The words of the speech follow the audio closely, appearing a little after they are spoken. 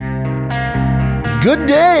Good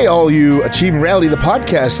day, all you Achieving Reality, the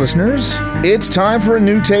podcast listeners. It's time for a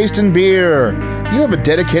new taste in beer. You have a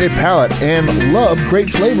dedicated palate and love great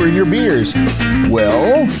flavor in your beers.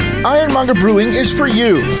 Well, Ironmonger Brewing is for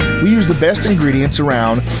you. We use the best ingredients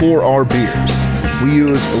around for our beers. We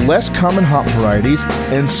use less common hop varieties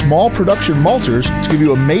and small production malters to give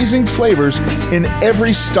you amazing flavors in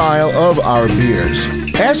every style of our beers.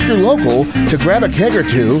 Ask your local to grab a keg or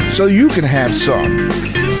two so you can have some.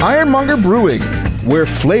 Ironmonger Brewing, where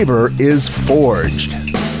flavor is forged.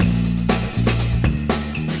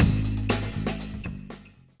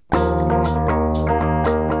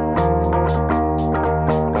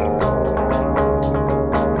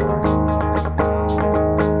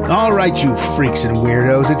 All right, you freaks and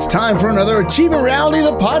weirdos, it's time for another Achieving Reality,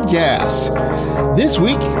 the podcast. This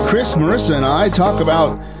week, Chris, Marissa, and I talk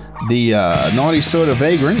about the Naughty Soda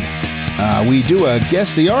Vagrant. We do a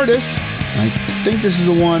Guess the Artist. I think this is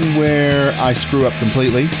the one where I screw up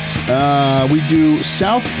completely. We do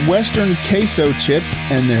Southwestern queso chips,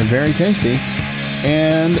 and they're very tasty.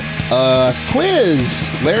 And a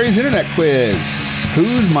quiz, Larry's Internet Quiz.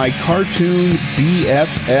 Who's my cartoon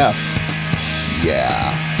BFF?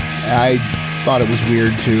 Yeah, I thought it was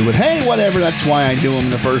weird too, but hey, whatever, that's why I do them in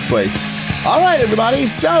the first place. All right, everybody,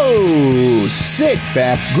 so sit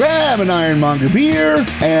back, grab an Ironmonger beer,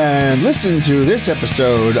 and listen to this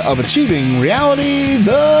episode of Achieving Reality,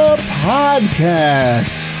 the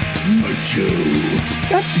podcast.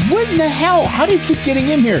 God, what in the hell? How do you keep getting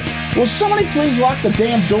in here? Will somebody please lock the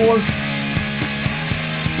damn door?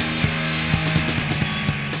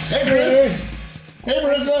 Hey, Chris. Hey,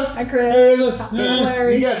 Marissa. Hi, Chris. Hey,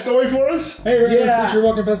 Larry. You got a story for us? Hey, Ray, Yeah. picture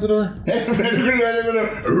walking past the door.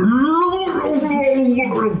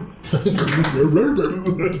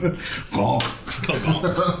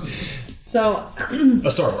 So,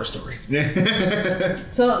 A Star Wars story.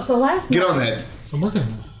 so last Get night. on that. I'm working on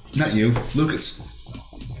it. Not you, Lucas.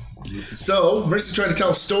 So, Marissa's trying to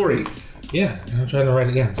tell a story. Yeah, I'm trying to write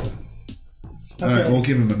it down. So. All right, we'll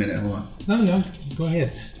give him a minute. Hold on. No, go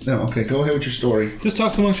ahead. No, okay, go ahead with your story. Just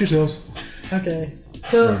talk amongst yourselves. Okay.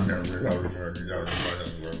 So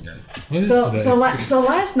What is so today? so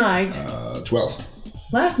last night 12.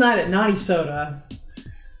 at Naughty Soda,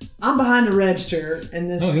 I'm behind the register and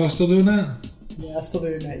Oh, this. y'all still doing that? Yeah, I'm still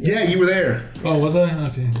doing that. Yeah, you were there. Oh, was I?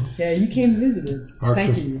 Okay. Yeah, you came and visited.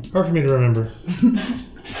 Thank you. Hard for me to remember.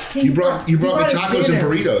 Yeah, You brought me us tacos and dinner.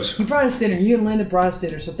 burritos. You brought us dinner. You and Linda brought us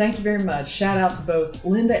dinner. So thank you very much. Shout out to both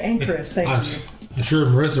Linda and Chris. Thank you. I'm sure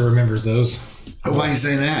Marissa remembers those. Why are you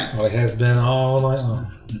saying that? Oh, it has been all night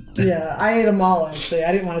long. Yeah, I ate them all actually.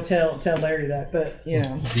 I didn't want to tell Larry that, but you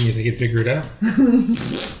know. Do you think he'd figure it out?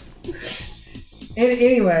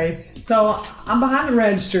 Anyway, so I'm behind the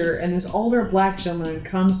register, and this older black gentleman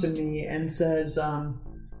comes to me and says,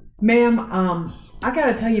 "Ma'am, I got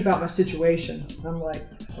to tell you about my situation." I'm like,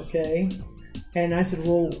 "Okay," and I said,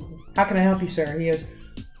 "Well, how can I help you, sir?" He goes,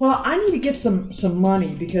 "Well, I need to get some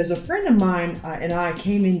money because a friend of mine and I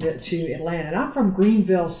came into Atlanta, and I'm from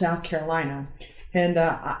Greenville, South Carolina, and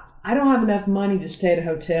I don't have enough money to stay at a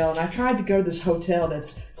hotel, and I tried to go to this hotel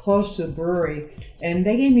that's close to the brewery, and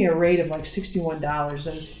they gave me a rate of like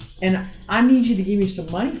 $61, and I need you to give me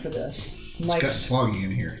some money for this." I'm It's like, got foggy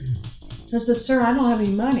in here. so I said, "Sir, I don't have any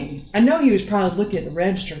money." I know he was probably looking at the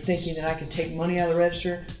register thinking that I could take money out of the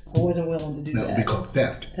register. I wasn't willing to do That would be called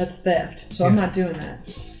theft. That's theft. So I'm not doing that.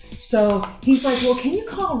 So he's like, "Well, can you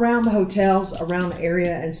call around the hotels around the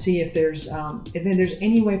area and see if there's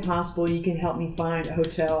any way possible you can help me find a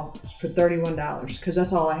hotel for $31? Because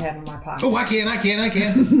that's all I have in my pocket." Oh, I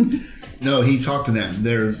can. No, he talked to them.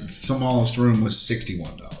 Their smallest room was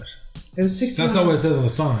 $61. It was $60. That's not what it says on the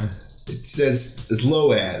sign. It says as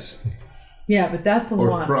low as Yeah, but that's the or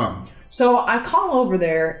one. from. So I call over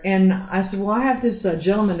there and I said, "Well, I have this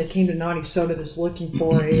gentleman that came to Naughty Soda that's looking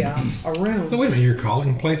for a room." So wait a minute, you're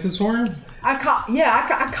calling places for him? I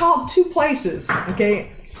called two places.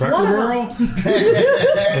 Okay. Cracker One of them- Barrel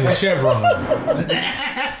and the Chevron.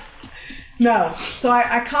 No. So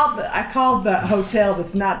I called the hotel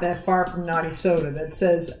that's not that far from Naughty Soda that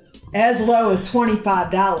says as low as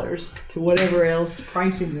 $25 to whatever else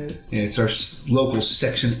pricing is. Yeah, it's our local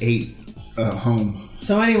Section 8 home.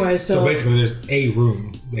 So anyway, So basically, there's a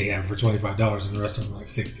room they have for $25, and the rest of them are like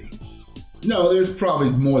 $60. No, there's probably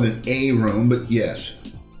more than a room, but yes.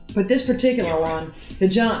 But this particular one, the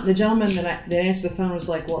gentleman that answered the phone was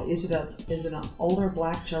like, "Well, is it an older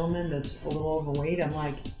black gentleman that's a little overweight?" I'm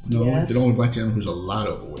like, No, yes. it's an older black gentleman who's a lot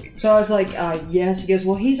overweight. So I was like, yes. He goes,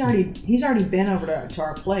 well, he's already been over to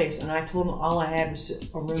our place, and I told him all I had was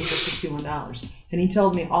a room for $61, and he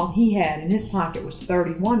told me all he had in his pocket was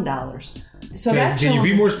 $31. So that Can you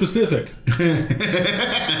be more specific?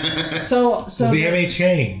 So Does he have any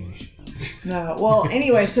change? No. Well,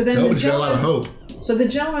 anyway, so then No, the but you got a lot of gentleman. hope. So the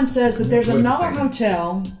gentleman says that there's Political another statement.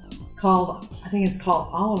 hotel called, I think it's called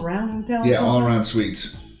All Around Hotel. or Yeah, all something. around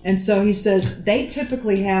suites. And so he says they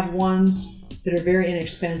typically have ones that are very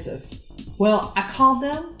inexpensive. Well, I called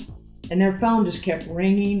them, and their phone just kept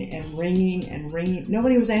ringing and ringing and ringing.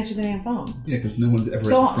 Nobody was answering the damn phone. Yeah, because no one's ever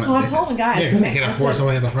So at the I front told the desk. guy, I Yeah, said, you "Man," can't I afford said,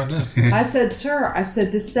 somebody at the front desk. I said, sir, I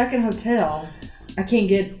said, this second hotel, I can't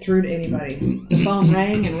get through to anybody. The phone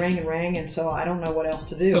rang and rang and rang, and so I don't know what else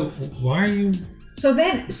to do. So why are you So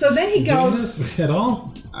then he doing goes, this at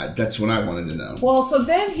all? That's what I wanted to know. well, so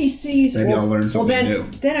then he sees. Maybe I'll learn something new.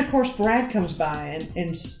 Then, of course, Brad comes by,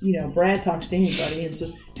 and you know, Brad talks to anybody and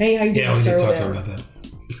says, hey, how you doing, Yeah, we sir? did talk to him Whatever. about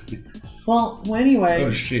that. Well, So anyway,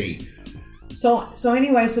 does she. so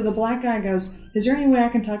anyway, so the black guy goes, is there any way I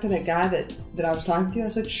can talk to that guy that I was talking to? I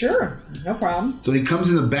said, sure, no problem. So he comes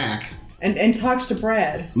in the back And talks to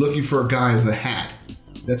Brad. looking for a guy with a hat.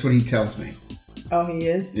 That's what he tells me. Oh, he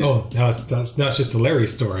is? Yeah. Oh, now it's just a Larry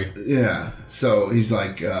story. Yeah. So he's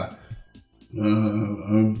like,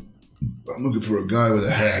 I'm looking for a guy with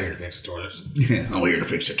a hat. Next door. There's- Yeah, I'm here to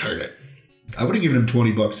fix the toilet. I would have given him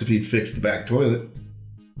 $20 if he'd fixed the back toilet.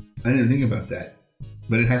 I didn't think about that.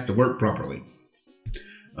 But it has to work properly.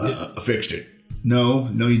 I fixed it. No,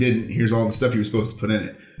 you didn't. Here's all the stuff you were supposed to put in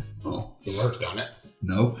it. Oh, The work's on it.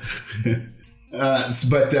 no.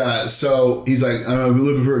 So he's like, I'm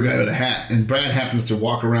looking for a guy with a hat. And Brad happens to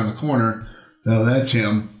walk around the corner. Oh, that's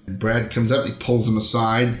him. And Brad comes up, he pulls him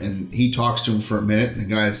aside, and he talks to him for a minute. And the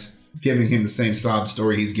guy's giving him the same sob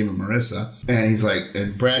story he's giving Marissa. And he's like,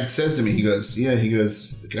 and Brad says to me, he goes,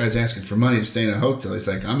 the guy's asking for money to stay in a hotel. He's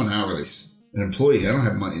like, I'm an employee. I don't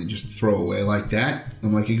have money to just throw away like that.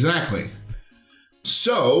 I'm like, exactly.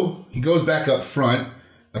 So he goes back up front,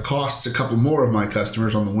 accosts a couple more of my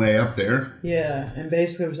customers on the way up there, Yeah, and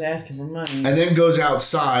basically was asking for money. and then goes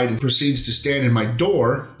outside and proceeds to stand in my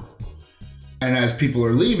door. And as people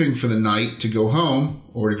are leaving for the night to go home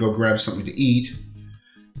or to go grab something to eat,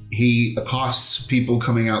 he accosts people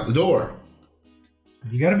coming out the door.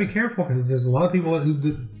 You got to be careful because there's a lot of people who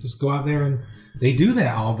just go out there and they do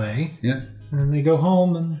that all day. Yeah. And they go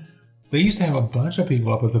home and they used to have a bunch of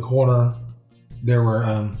people up at the corner. There were,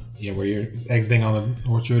 where you're exiting on the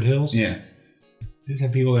Orchard Hills. Yeah. They just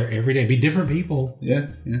have people there every day. Be different people. Yeah.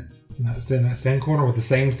 Yeah. In that same corner with the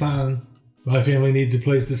same sign. My family needs a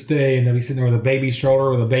place to stay, and they'll be sitting there with a baby stroller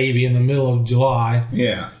with a baby in the middle of July.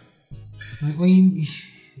 Yeah. Like, well,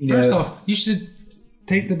 first off, you should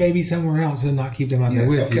take the baby somewhere else and not keep them out there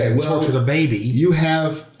with you. Okay, And well, torture the baby. You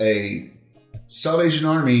have a Salvation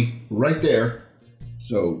Army right there.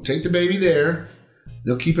 So take the baby there.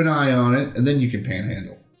 They'll keep an eye on it, and then you can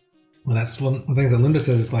panhandle. Well, that's one of the things that Linda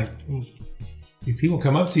says. It's like, these people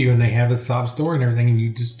come up to you and they have a sob story and everything, and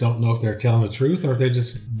you just don't know if they're telling the truth or if they've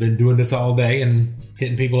just been doing this all day and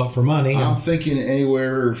hitting people up for money. I'm thinking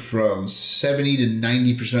anywhere from 70 to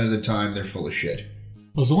 90% of the time they're full of shit.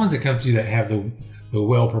 Well, it's the ones that come to you that have the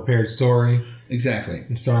well-prepared story Exactly.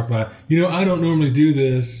 and start by, I don't normally do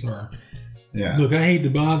this, or, Yeah. look, I hate to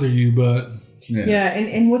bother you, but... Yeah,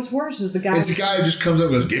 and what's worse is the guy. It's a guy who just comes up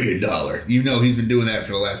and goes, give me $1. You know he's been doing that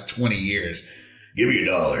for the last 20 years. Give me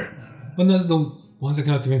 $1. Well, those are the ones that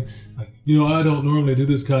come up to me, like, I don't normally do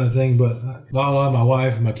this kind of thing, but my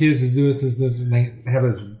wife and my kids is doing this, and they have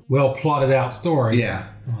this well-plotted out story. Yeah.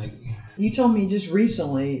 I'm like, You told me just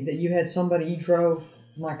recently that you had somebody, you drove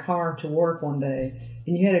my car to work one day,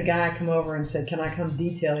 and you had a guy come over and said, can I come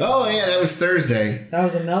detail you? Oh, yeah, that was Thursday. That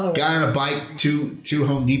was another one. Guy on a bike, two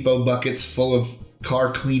Home Depot buckets full of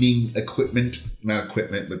car cleaning equipment. Not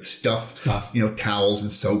equipment, but stuff. Towels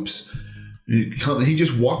and soaps. He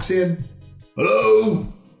just walks in. Hello?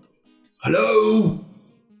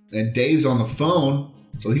 And Dave's on the phone,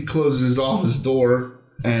 so he closes his office door,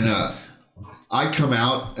 and I come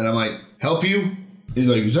out, and I'm like, help you? He's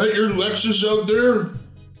like, is that your Lexus out there?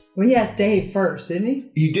 Well, he asked Dave first, didn't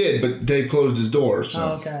he? He did, but Dave closed his door, so.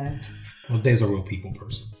 Oh, okay. well, Dave's a real people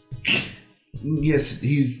person. Yes,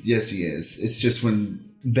 he is. It's just when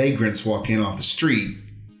vagrants walk in off the street,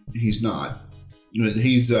 he's not.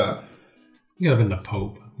 He's You could have been the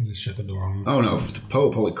Pope. You just shut the door on him. oh no, if it's the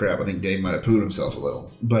Pope, holy crap, I think Dave might have pooed himself a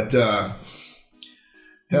little. But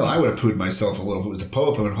Hell, I would have pooed myself a little if it was the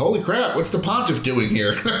Pope. I mean, holy crap, what's the pontiff doing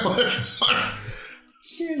here?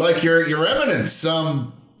 Like, your eminence,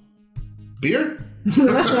 some beer? We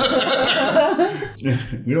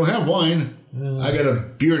don't have wine. I got a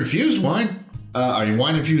beer-infused wine.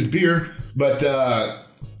 Wine-infused beer. But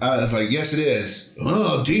I was like, yes, it is.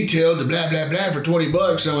 Oh, detailed the blah, blah, blah for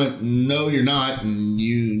 $20. I went, no, you're not, and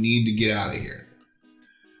you need to get out of here.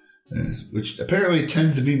 Which apparently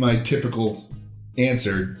tends to be my typical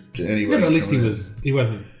answer to anybody. Yeah, but at least he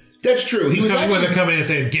wasn't. That's true. He wasn't coming in and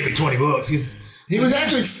saying, give me $20. He was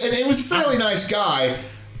actually, and he was a fairly nice guy.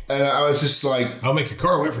 And I was just like, I'll make your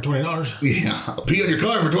car wet for $20. Yeah, I'll pee on your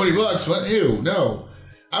car for $20. What? Ew, no.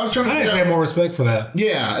 I was trying to. I actually have more respect for that.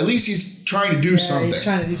 Yeah, at least he's trying to do something. He's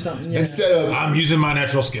trying to do something. Yeah. Instead of, I'm using my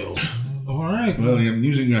natural skills. All right. Well, I'm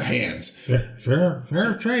using your hands.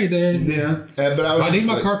 Fair trade there. Yeah, but I was. I need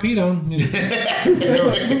my car peed on.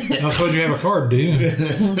 I suppose you have a card, do you?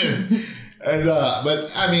 And,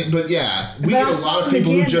 but yeah, we get a lot of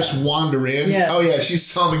people who just wander in. Yeah. Oh yeah, she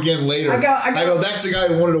saw him again later. I go, that's the guy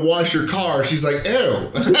who wanted to wash your car. She's like, ew.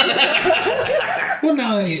 Well,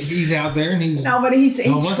 no, he's out there and he's trying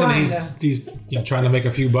to make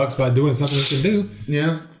a few bucks by doing something he can do.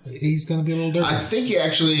 Yeah, he's going to be a little dirty. I think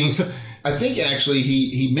actually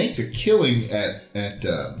he makes a killing at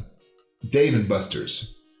Dave and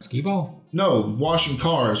Buster's. Ski ball? No, washing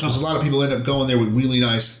cars, because a lot of people end up going there with really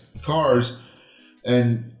nice cars,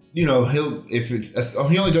 and he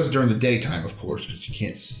only does it during the daytime, of course, because you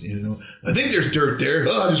can't. I think there's dirt there.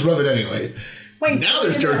 Oh, I'll just rub it anyways. Wait, now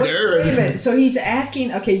there's dirt there. Wait a minute. So he's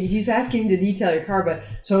asking. Okay, he's asking to detail your car, but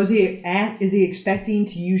so is he expecting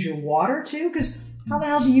to use your water too? Because how the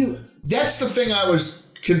hell do you? That's the thing I was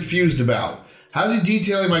confused about. How's he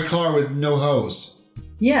detailing my car with no hose?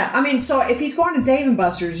 Yeah, I mean, so if he's going to Dave &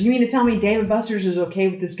 Buster's, you mean to tell me Dave & Buster's is okay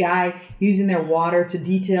with this guy using their water to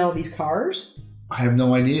detail these cars? I have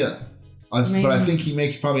no idea. But I think he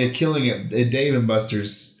makes probably a killing at Dave &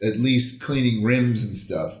 Buster's, at least cleaning rims and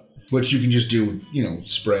stuff, which you can just do with,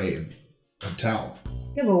 spray and a towel.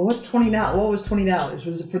 Yeah, but what's $20? What was $20?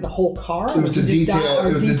 Was it for the whole car? It was to detail.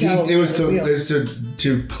 It was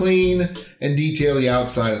to clean and detail the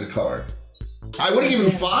outside of the car. I would have given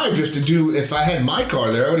him $5 just to do, if I had my car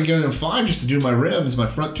there, I would have given him $5 just to do my rims, my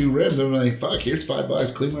front two rims. I'm like, fuck, here's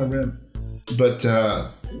 $5, clean my rims. But I'm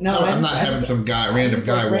not having some random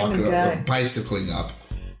guy walking up or bicycling up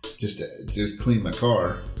just to clean my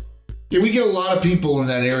car. Yeah, we get a lot of people in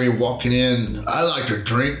that area walking in. I like to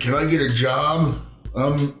drink. Can I get a job?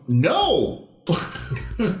 No.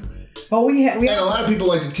 Well, and a lot of people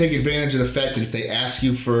like to take advantage of the fact that if they ask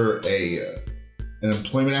you for an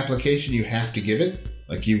employment application, you have to give it.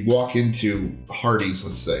 Like you walk into Hardee's,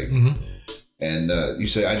 let's say, and you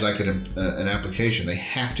say, I'd like an application. They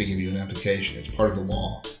have to give you an application. It's part of the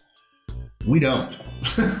law. We don't.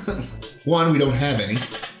 One, we don't have any.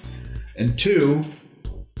 And two,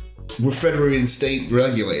 we're federally and state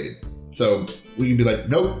regulated. So we can be like,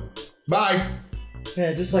 nope, bye.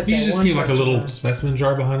 Yeah, just like you that just one keep like a little specimen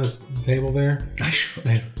jar behind the table there. I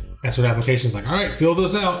should. That's what application's like. All right, fill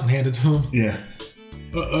this out and hand it to him. Yeah.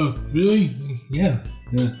 Really? Yeah.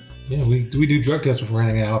 We do drug tests before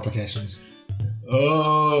handing out applications.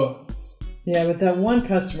 Yeah, but that one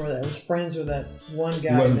customer that was friends with that one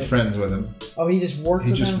guy. He wasn't friends with him. Oh, he just worked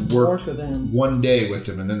with him? He just worked with him. One day with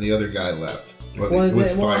him, and then the other guy left. I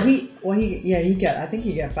think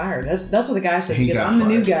he got fired. That's what the guy said. He goes, I'm the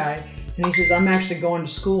new guy. And he says, I'm actually going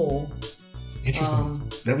to school.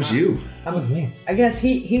 Interesting. That was you. That was me. I guess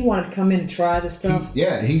he wanted to come in and try the stuff.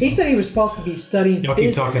 He said he was supposed to be studying Y'all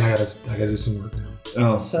keep talking. I gotta do some work now.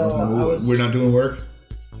 Oh, so we're not doing work?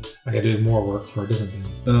 I gotta do more work for a different thing.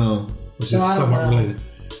 Oh. Which is somewhat related.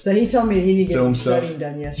 So he told me he didn't get film studying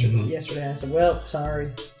done yesterday. I said, well,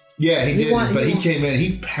 sorry. Yeah, he did. But he came in,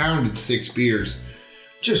 he pounded 6 beers.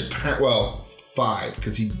 Just, 5,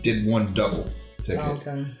 because he did one double ticket. Oh,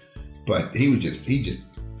 okay. But he just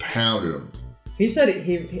pounded them. He said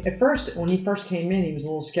at first, when he first came in, he was a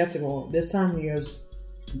little skeptical. This time he goes...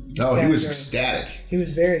 Oh, he was ecstatic. He was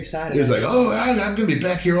very excited. He was like, I'm going to be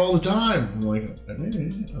back here all the time. I'm like,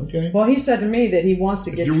 okay. Well, he said to me that he wants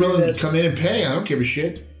to get through this. If you're willing to come in and pay, I don't give a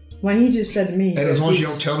shit. Well, he just said to me... And as long as you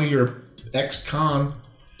don't tell me you're ex-con...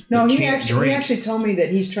 No, he actually told me that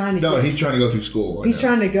he's trying to... No, he's trying to go through school. He's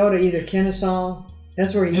trying to go to either Kennesaw...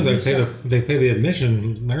 That's where he... Yeah, they pay the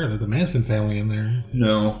admission there, the Manson family in there.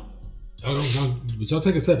 No. Oh, but y'all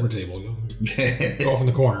take a separate table. Go off in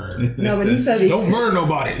the corner. No, but he said... Don't murder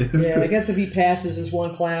nobody. Yeah, I guess if he passes his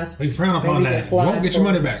one class... They frown upon that. You won't get your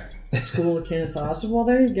money back. School of Kennesaw. I said, well,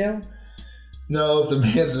 there you go. No, if the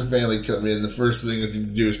Manson family come in, the first thing that you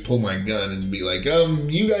do is pull my gun and be like,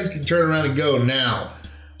 you guys can turn around and go now.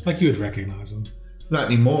 Like you would recognize him. Not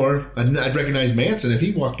anymore. I'd recognize Manson if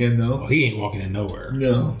he walked in, though. Well, he ain't walking in nowhere.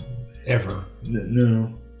 No. Ever.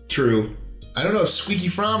 No. True. I don't know if Squeaky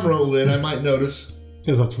Fromm rolled in, I might notice.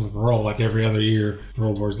 Because up for parole like every other year.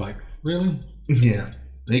 Parole board's like, really? Yeah.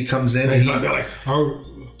 And he comes in and they're like,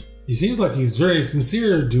 he seems like he's very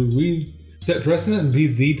sincere. Do we set precedent and be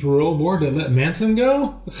the parole board that let Manson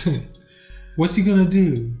go? What's he going to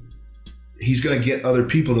do? He's going to get other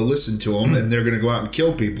people to listen to him, and they're going to go out and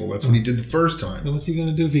kill people. That's what he did the first time. And what's he going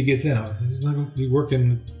to do if he gets out? He's not going to be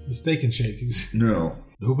working the Steak and Shake. No.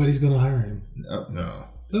 Nobody's going to hire him. No.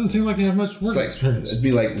 Doesn't seem like he has much work experience. It'd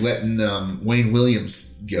be like letting Wayne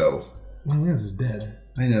Williams go. Wayne Williams is dead.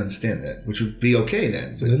 I understand that, which would be okay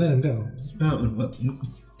then. So they let him go. Well,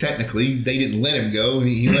 technically, they didn't let him go.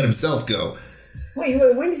 He let himself go. Wait,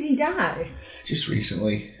 when did he die? Just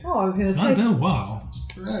recently. Oh, I was going to It's say. been a while.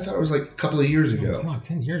 I thought it was like a couple of years ago. It's like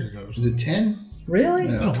 10 years ago. Was it 10? Really?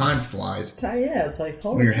 Time flies Yeah, it's like,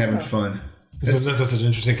 when you're having fun. That's such an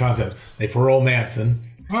interesting concept. They parole Manson.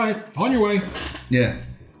 All right, on your way. Yeah.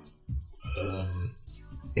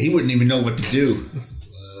 He wouldn't even know what to do.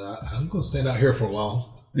 I'm going to stand out here for a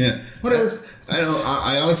while. Yeah. Whatever.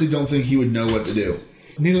 I honestly don't think he would know what to do.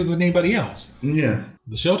 Neither would anybody else. Yeah.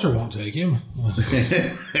 The shelter won't take him.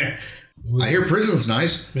 I hear prison's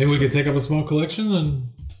nice. Maybe we could take up a small collection and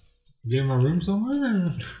give him a room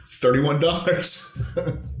somewhere.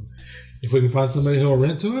 $31. If we can find somebody who'll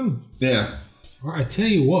rent to him. Yeah. Or I tell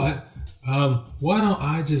you what, why don't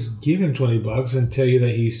I just give him $20 and tell you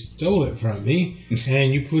that he stole it from me,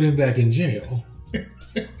 and you put him back in jail?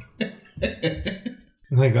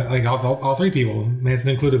 like all three people,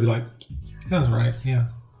 Manson included, be like, sounds right, yeah.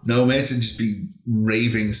 No, Manson just be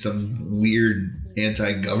raving some weird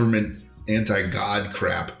anti-government, anti-God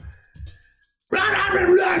crap.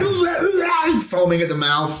 Foaming at the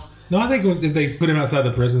mouth. No, I think if they put him outside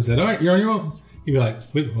the prison and said, all right, you're on your own, he'd be like,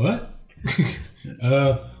 wait, what?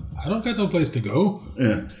 I don't got no place to go.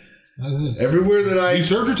 Yeah. Everywhere that you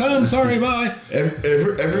served your time. Sorry, bye.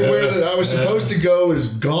 Everywhere that I was supposed to go is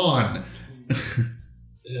gone.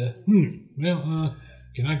 Well,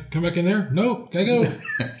 can I come back in there? Nope, gotta go.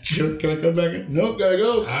 Can I come back in? Nope, gotta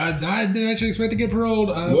go. I didn't actually expect to get paroled.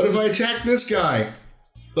 What if I attack this guy?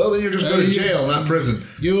 Well, then you'll just go to jail, not prison.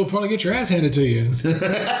 You'll probably get your ass handed to you.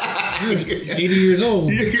 You're 80 years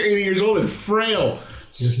old. You're 80 years old and frail.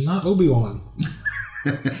 You're not Obi-Wan.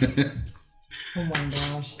 Oh my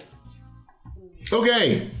gosh.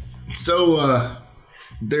 Okay, so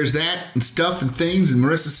there's that and stuff and things, and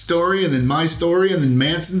Marissa's story, and then my story, and then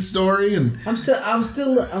Manson's story, and I was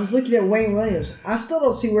looking at Wayne Williams. I still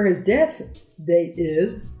don't see where his death date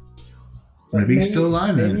is. Maybe he's still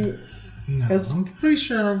alive then. No, I'm pretty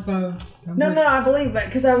sure. No, I believe that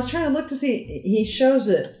because I was trying to look to see. He shows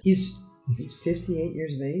it. He's 58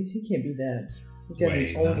 years of age. He can't be that. He's got to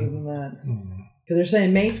be older than that. Because they're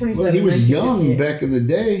saying May 27. Well, he was young back in the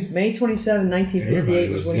day. May 27,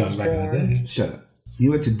 1958 was when he was born. Shut up. He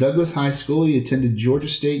went to Douglas High School. He attended Georgia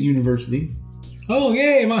State University. Oh,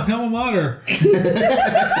 yay, my alma mater.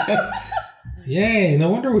 Yay, no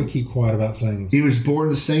wonder we keep quiet about things. He was born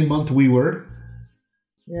the same month we were.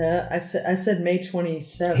 Yeah, I said May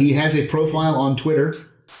 27. He has a profile on Twitter.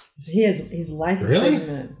 He's life really?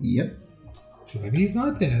 imprisonment. Yep. So maybe he's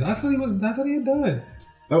not dead. I thought he had died.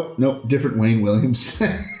 Oh, no, different Wayne Williams.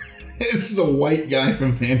 This is a white guy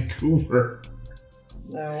from Vancouver.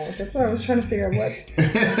 No, that's why I was trying to figure out what.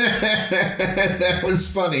 That was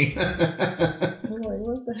funny. I'm like,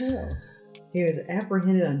 what the hell? He was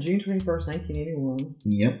apprehended on June 21st, 1981.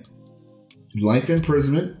 Yep. Life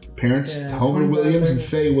imprisonment. Parents Homer 25, Williams 30. and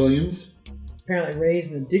Faye Williams. Apparently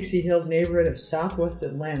raised in the Dixie Hills neighborhood of Southwest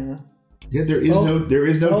Atlanta. Yeah, there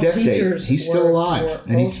is no death date. He's still alive,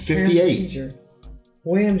 and he's 58.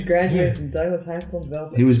 Williams graduated from Douglas High School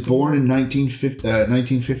Development. He was born in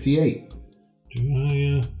 1958. Do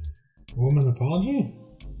I woman apology?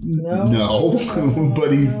 No,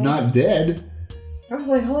 but he's not dead. I was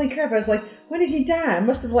like, holy crap! I was like, when did he die? I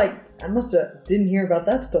must have didn't hear about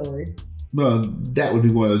that story. Well, that would be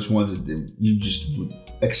one of those ones that you just,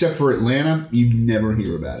 except for Atlanta, you never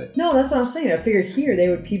hear about it. No, that's what I'm saying. I figured here they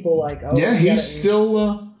would people like, oh yeah, he's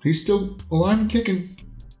still alive and kicking.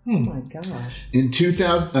 Oh my gosh! In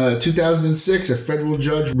 2006, a federal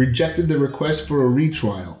judge rejected the request for a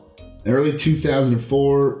retrial. In early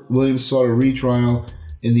 2004, Williams sought a retrial.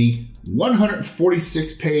 In the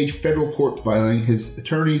 146-page federal court filing, his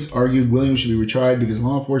attorneys argued Williams should be retried because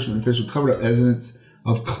law enforcement officials covered up evidence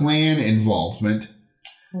of Klan involvement.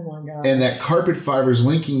 Oh my God. And that carpet fibers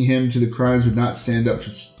linking him to the crimes would not stand up.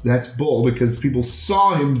 That's bull because people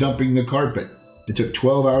saw him dumping the carpet. It took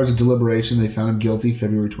 12 hours of deliberation. They found him guilty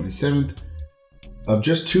February 27th of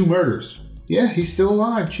just 2 murders. Yeah, he's still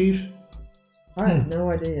alive, Chief. I had no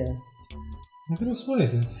idea. Look at this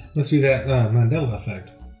place. It must be that Mandela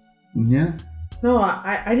effect. Yeah. No,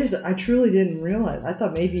 I truly didn't realize. I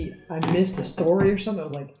thought maybe I missed a story or something. I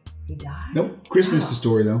was like, he died? Nope. Chris missed the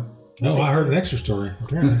story, though. No, I heard an extra story,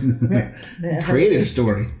 apparently. Created a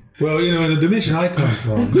story. Well, in the dimension I come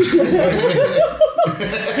from.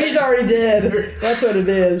 He's already dead. That's what it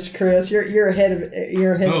is, Chris. You're ahead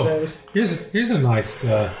of those. Here's a nice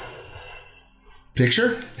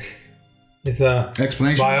Picture? it's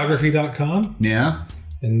Explanation? biography.com, Yeah.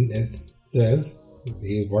 and it says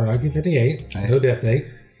he was born in 1958, Hey. no death date,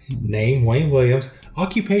 name Wayne Williams,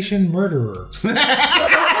 occupation murderer.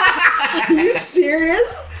 Are you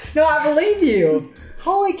serious? No, I believe you.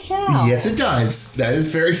 Holy cow. Yes, it does. That is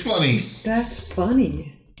very funny. That's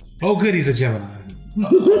funny. Oh, good, he's a Gemini.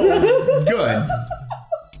 Good.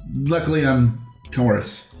 Luckily, I'm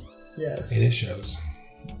Taurus. Yes. And it shows.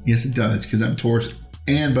 Yes, it does, because I'm Taurus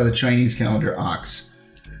and by the Chinese calendar, Ox.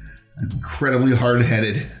 I'm incredibly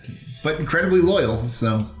hard-headed, but incredibly loyal,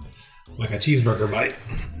 so Like a cheeseburger bite.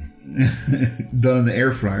 done in the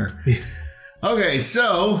air fryer. Okay,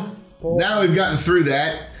 so now we've gotten through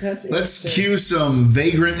that. That's Let's interesting. cue some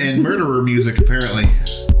vagrant and murderer music, apparently.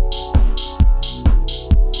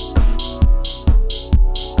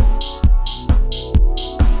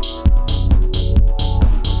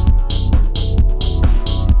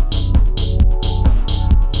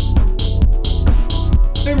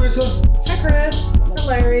 Hey, Marissa. Hi, Chris. Hi,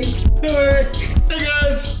 Larry. Hey, Larry. Hey,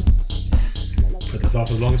 guys! Put this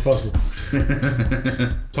off as long as possible.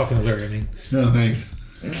 Talking to Larry, I mean. No, thanks.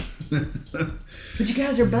 But you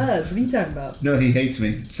guys are buds. What are you talking about? No, he hates me.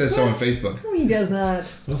 It says so on Facebook. No, he does not.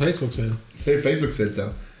 Well, Facebook said. Facebook said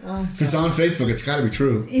so. If it's on Facebook, it's got to be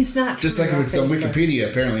true. It's not Just true like if it's on Facebook. Wikipedia,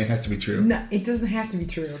 apparently it has to be true. No, it doesn't have to be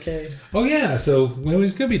true, okay? Oh, yeah, so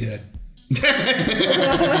Williams could be dead.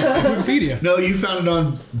 Wikipedia. No, you found it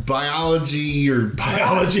on biology or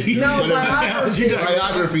Biology. No, biography.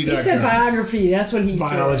 biography.com. He said biography. That's what he said.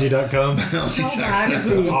 Biology.com. No,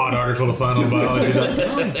 biography. Odd article to find on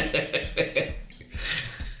biology.com.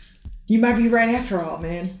 You might be right after all,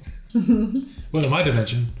 man. Well, in my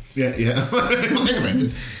dimension, Yeah. Wait a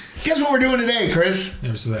minute. Guess what we're doing today, Chris?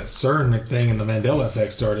 ever since that CERN thing and the Mandela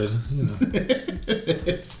effect started,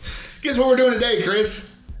 Guess what we're doing today, Chris?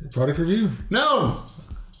 product review. No.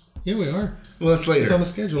 Here we are. Well, that's later. It's on the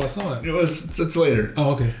schedule. I saw it. It's later.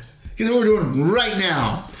 Oh, okay. Guess what we're doing right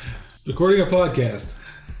now? Recording a podcast.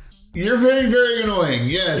 You're very, very annoying.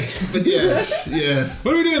 Yes. But yes. Yes.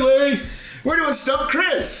 What are we doing, Larry? We're doing Stump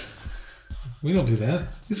Chris. We don't do that.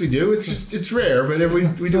 Yes, we do. It's rare, but we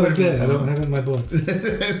It's do not it. good. I don't have it in my book.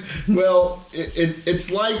 Well,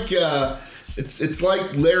 it's like it's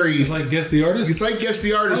like Larry's. It's like Guess the Artist? It's like Guess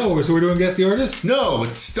the Artist. Oh, so we're doing Guess the Artist? No,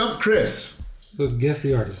 it's Stump Chris. So it's Guess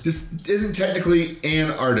the Artist. This isn't technically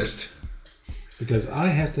an artist. Because I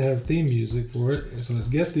have to have theme music for it, so it's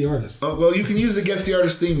Guess the Artist. Oh, well, you can use the Guess the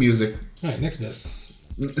Artist theme music. All right, next bit.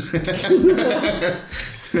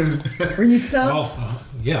 Were you stumped?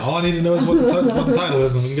 All I need to know is what the title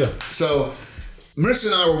is, and we can go. So, Marissa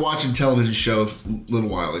and I were watching a television show a little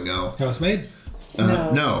while ago. How it's made?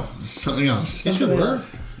 No, something else. Yes, you were.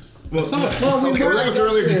 Well, Some of it. Well, we okay, well, that was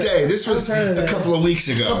earlier were- today. This I was heard of a it. couple of weeks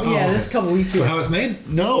ago. Yeah, this is a couple weeks So ago. how it's made?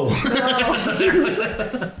 No.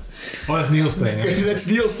 Oh, that's Neil's thing. Huh? That's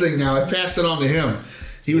Neil's thing now. I passed it on to him.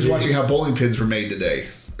 He was watching how bowling pins were made today,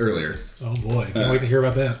 earlier. Oh boy, can't wait to hear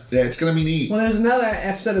about that. Yeah, it's going to be neat. Well, there's another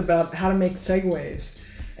episode about how to make segues.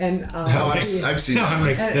 And I've seen How that. to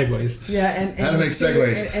make segues. yeah, and How to make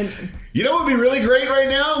segues. And You know what would be really great right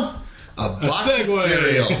now? A box of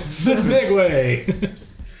cereal. The segue.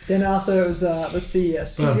 then also it was let's see,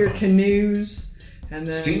 cedar canoes, and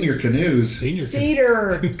then Senior canoes.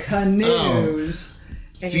 cedar canoes.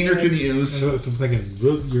 Senior And- canoes. I was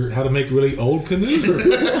thinking how to make really old canoes, or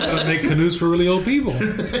how to make canoes for really old people.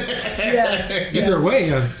 Yes. Either yes.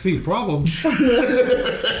 way, I see the problem.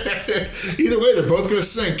 Either way, they're both going to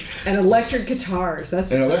sink. And electric guitars.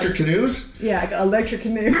 That's And electric canoes? Yeah, electric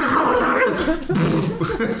canoes.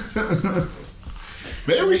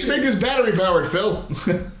 Maybe we should make this battery powered, Phil.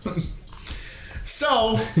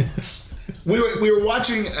 So, we were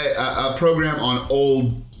watching a program on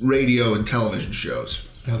old radio and television shows.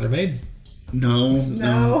 How they're made. No.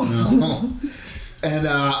 No. And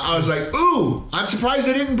I was like, ooh, I'm surprised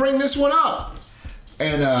they didn't bring this one up.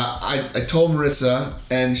 And I told Marissa,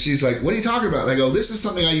 and she's like, what are you talking about? And I go, this is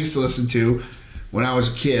something I used to listen to when I was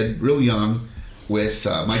a kid, real young, with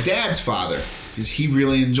my dad's father, because he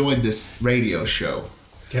really enjoyed this radio show.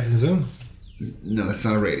 Captain Zoom? No, that's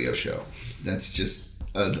not a radio show. That's just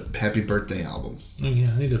a Happy Birthday album. Oh,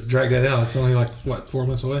 yeah, I need to drag that out. It's only 4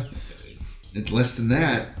 months away? It's less than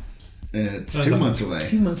that. It's 2 months away.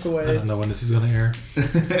 2 months away. I don't know when this is going to air.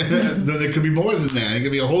 Then it could be more than that. It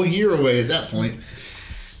could be a whole year away at that point.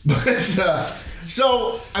 But,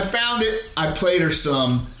 so I found it. I played her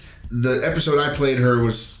some. The episode I played her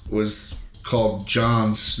was called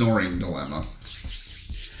John's Snoring Dilemma.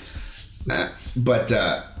 But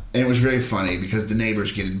it was very funny because the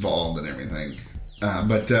neighbors get involved and everything.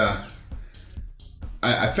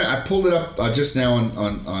 I pulled it up just now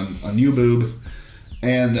on YouBoob,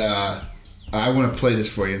 and I want to play this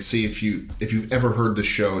for you and see if you've ever heard the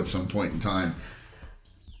show at some point in time.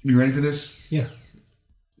 You ready for this? Yeah.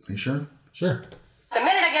 Are you sure? Sure. The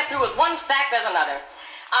minute I get through with one stack, there's another.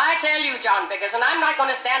 I tell you, John Bickerson, I'm not going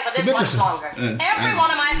to stand for this much longer. Every one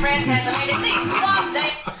of my friends has made at least one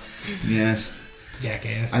day. Yes.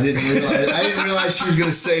 Jackass. I didn't realize she was going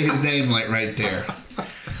to say his name right there.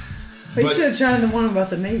 But you should have tried the one about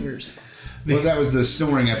the neighbors. Well, that was the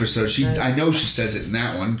snoring episode. I know she says it in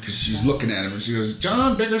that one because she's looking at him and she goes,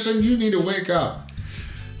 "John Bickerson, you need to wake up."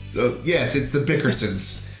 So, yes, it's the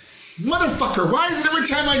Bickersons. Motherfucker, why is it every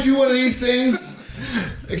time I do one of these things,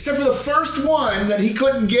 except for the first one that he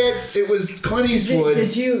couldn't get, it was Clint Eastwood.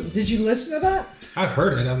 Did you listen to that? I've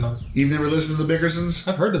heard it. You've never listened to the Bickersons?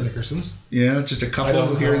 I've heard the Bickersons. Yeah, just a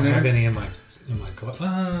couple here and I don't there. have any in my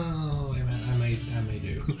oh, I may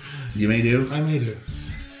do. You may do. I may do.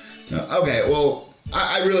 Okay, well,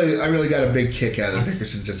 I really got a big kick out of the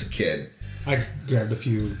Bickersons as a kid. I grabbed a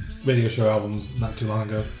few radio show albums not too long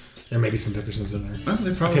ago. There may be some Bickersons in there. Well,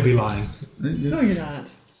 they probably I could be lying. No, you're not.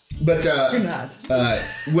 But You're not.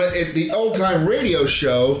 The old time radio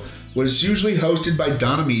show was usually hosted by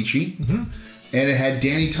Don Amici, and it had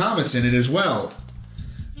Danny Thomas in it as well.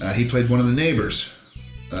 He played one of the neighbors,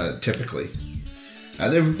 typically.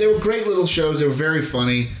 They were great little shows. They were very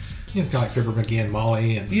funny. It's kind of like Fibber McGee and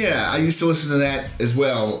Molly. And Yeah, I used to listen to that as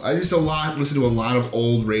well. I used to listen to a lot of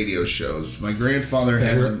old radio shows. My grandfather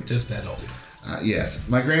had them. Just that old. Yes,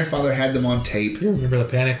 my grandfather had them on tape. You remember the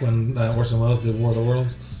panic when Orson Welles did War of the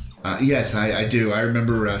Worlds? Yes, I do. I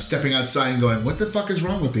remember stepping outside and going, "What the fuck is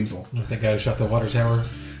wrong with people?" Like that guy who shot the water tower.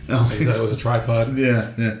 Oh, He thought it was a tripod.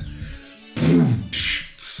 yeah.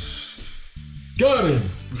 Got him!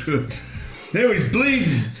 Now he's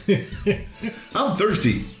bleeding. I'm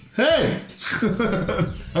thirsty. Hey.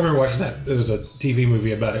 I remember watching that. There was a TV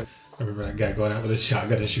movie about it. I remember that guy going out with a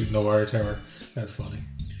shotgun and shooting the water tower. That's funny.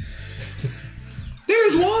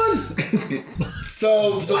 There's one!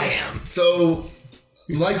 So,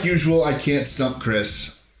 like usual, I can't stump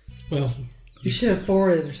Chris. Well, You should have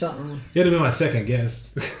forwarded or something. it'd have been my second guess.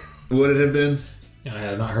 Would it have been? I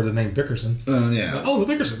had not heard the name Bickerson. Yeah. Oh,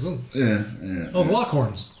 the Bickersons. Oh, Yeah. oh the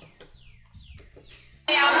Lockhorns.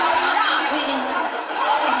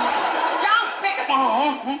 John Bickerson.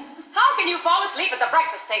 How can you fall asleep at the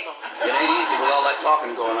breakfast table? It ain't easy with all that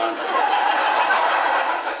talking going on.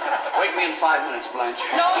 Wake me in 5 minutes, Blanche.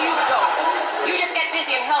 No, you don't. You just get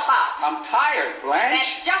busy and help out. I'm tired, Blanche.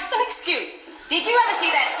 That's just an excuse. Did you ever see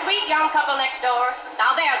that sweet young couple next door?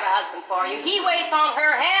 Now there's a husband for you. He waits on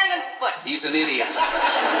her hand and foot. He's an idiot.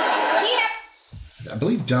 I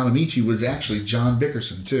believe Don Amici was actually John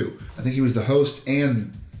Bickerson too. I think he was the host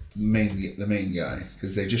and the main guy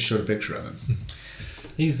because they just showed a picture of him.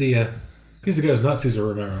 He's the guy who's not Cesar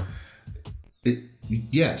Romero.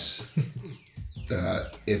 Yes.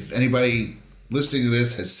 If anybody listening to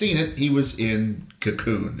this has seen it, he was in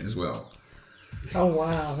Cocoon as well. Oh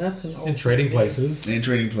wow, that's an old. In Trading Places. And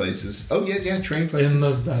Trading Places. Oh yeah, Trading Places. And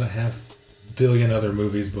about 500 million other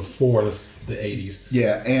movies before the 80s.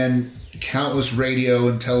 Yeah, and countless radio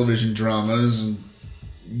and television dramas, and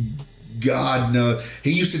God knows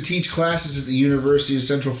he used to teach classes at the University of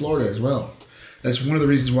Central Florida as well. That's one of the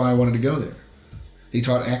reasons why I wanted to go there. He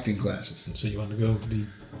taught acting classes. So you want to go be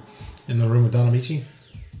in the room with Don Amici?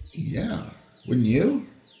 Yeah, wouldn't you?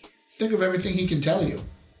 Think of everything he can tell you.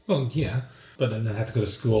 Well, yeah, but then I have to go to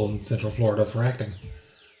school in Central Florida for acting,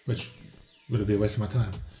 which would be a waste of my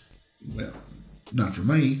time. Well, not for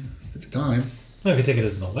me at the time. I could take it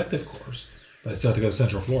as an elective course, but I still have to go to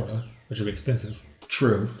Central Florida, which would be expensive.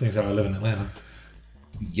 True. Seeing as how I live in Atlanta.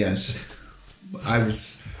 Yes. I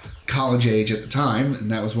was college age at the time, and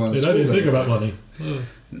that was one of the And I schools didn't think I about went money.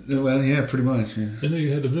 to. Well, yeah, pretty much. Yeah. I knew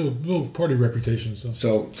you had the little party reputation, so.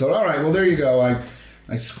 So all right. Well, there you go.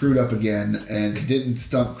 I screwed up again and didn't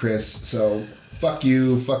stump Chris. So fuck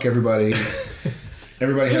you. Fuck everybody.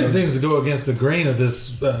 Everybody It has seems to go against the grain of this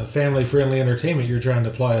family-friendly entertainment you're trying to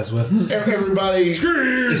ply us with. everybody.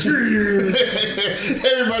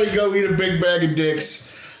 Everybody go eat a big bag of dicks.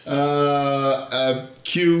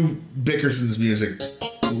 Cue Bickerson's music.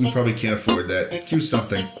 We probably can't afford that. Cue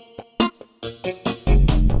something.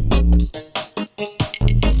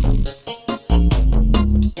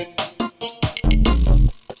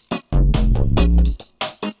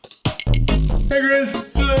 Hey, Chris.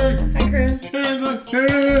 Hi, Chris.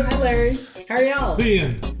 Hi, Larry. How are y'all? The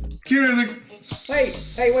end. Cue music. Wait.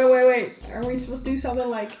 Are we supposed to do something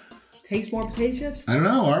like taste more potato chips? I don't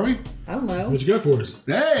know. Are we? I don't know. What you got for us?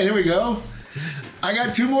 Hey, there we go. I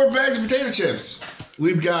got 2 more bags of potato chips.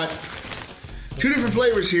 We've got 2 different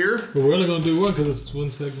flavors here. But we're only going to do one because it's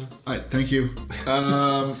one segment. All right, thank you.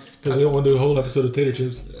 Because we don't want to do a whole episode of tater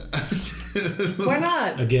chips. Why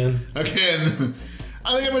not? Again. Again,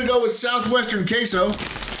 I think I'm going to go with Southwestern Queso.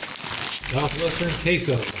 Southwestern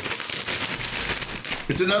Queso.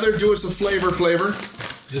 It's another do us a flavor.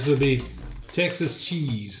 This would be Texas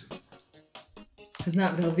cheese. It's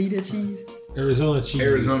not Velveeta cheese. Arizona cheese.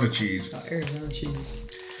 Arizona cheese. Oh, Arizona cheese.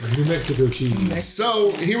 Or New Mexico cheese.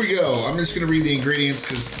 So, here we go. I'm just going to read the ingredients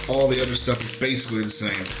because all the other stuff is basically the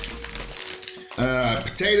same.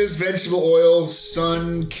 Potatoes, vegetable oil,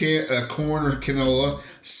 corn or canola,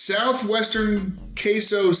 Southwestern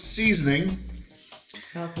Queso seasoning,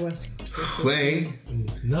 Southwest clay,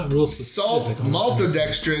 Not real salt, specific on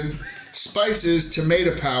maltodextrin, spices,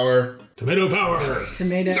 tomato power, Tomato power.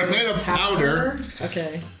 Tomato powder,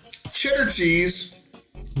 Okay. cheddar cheese,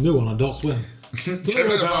 New on Adult Swim.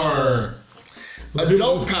 tomato power,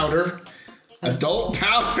 adult powder,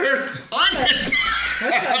 onion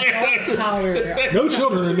Adult powder. No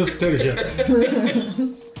children in this potato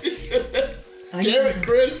chip. Damn it,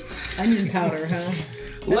 Chris. Onion powder, huh?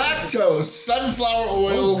 Lactose, sunflower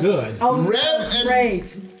oil, Good. Oh, Red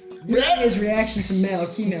great. red. His reaction to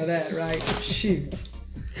milk, you know that, right? Shoot.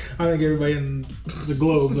 I think everybody in the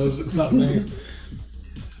globe knows it's not nice.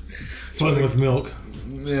 Fun with milk.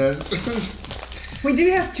 Yeah. We do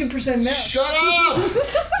have 2% milk. Shut up!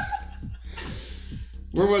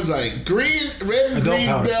 Where was I? Red and Adult green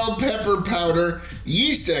powder. bell pepper powder,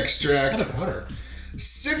 yeast extract, Powder.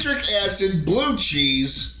 citric acid, blue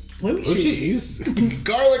cheese, Blue Blue cheese. cheese.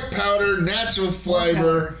 garlic powder, natural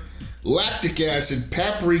flavor, lactic acid,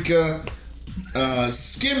 paprika,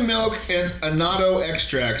 skim milk, and annatto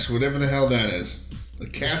extracts, whatever the hell that is. A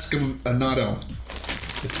cask of annatto.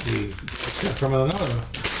 It's the extract from another.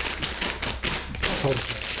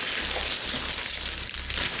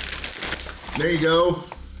 There you go.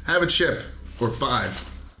 Have a chip. Or 5.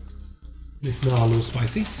 They smell a little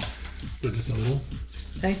spicy, but just a little.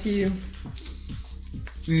 Thank you.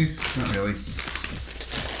 Not really.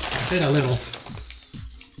 I said a little.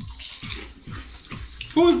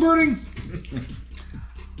 Oh, it's burning!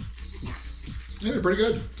 Yeah, they're pretty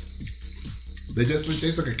good. They just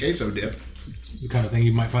taste like a queso dip. The kind of thing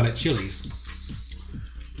you might find at Chili's.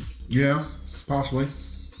 Yeah, possibly.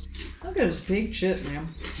 Look at this big chip, man.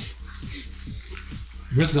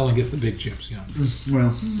 Chris only gets the big chips, yeah.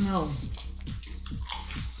 Well, No.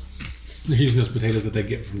 They're using those potatoes that they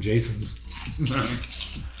get from Jason's.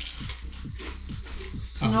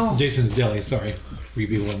 No. Jason's Deli, sorry. For you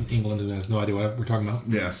people in England who has no idea what we're talking about.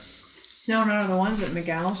 yeah. No, the ones at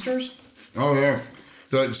McAllister's, Oh, yeah.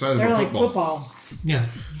 They're like the size they're of a like football. football. Yeah,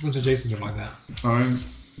 a bunch of Jason's are like that.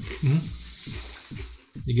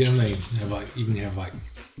 You get them, they have like, you can have like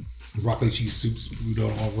broccoli cheese soup spewed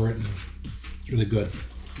all over it, and it's really good.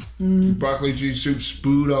 Broccoli cheese soup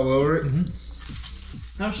spewed all over it.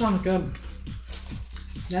 That sounds good.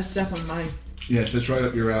 That's definitely mine. Yes, that's right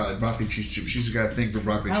up your alley. Broccoli cheese soup. She's got a thing for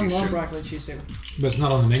broccoli I cheese love soup. broccoli cheese soup. But it's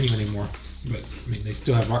not on the menu anymore. But I mean, they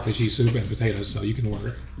still have broccoli cheese soup and potatoes, so you can order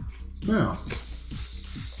it. Yeah.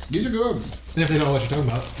 These are good. And if they don't know what you're talking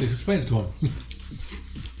about, please explain it to them.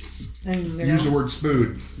 And they're Use the word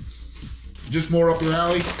spewed. Just more up your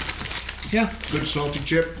alley. Yeah, Good salty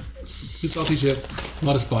chip. good salty chip, a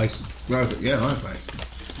lot of spice. Love it. Yeah, that's right.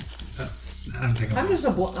 I'm taking. I'm just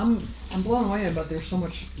I'm blown away about there's so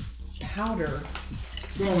much powder.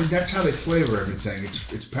 Well, that's how they flavor everything.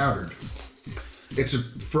 It's powdered. It's a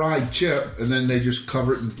fried chip, and then they just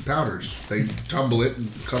cover it in powders. They tumble it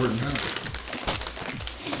and cover it in powder.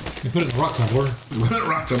 They put it in a rock tumbler.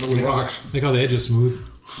 Rock tumble with rocks. Make all the edges smooth,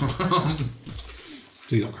 so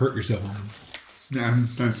you don't hurt yourself on them.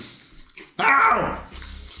 Yeah. Ow!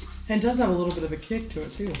 And it does have a little bit of a kick to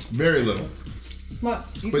it too. Very little. But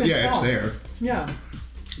But yeah, it's there. Yeah.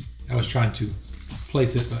 I was trying to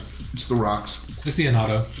place it, but It's the rocks. it's the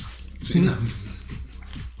annatto. See?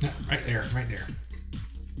 Yeah, right there, right there.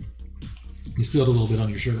 You spilled a little bit on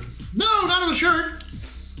your shirt. No, not on the shirt.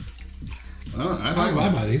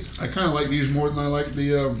 I buy these. I kind of like these more than I like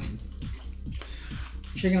the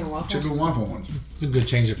Chicken and waffles. chicken and waffle ones. It's a good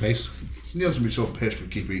change of pace. Neil's gonna be so pissed we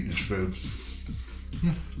keep eating his food.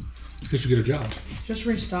 Because you get a job. Just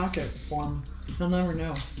restock it for him. He'll never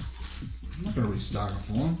know. I'm not gonna restock it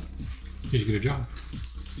for him. Because you get a job.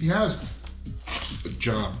 He has a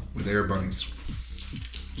job with Air Bunnies.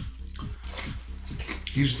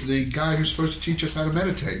 He's the guy who's supposed to teach us how to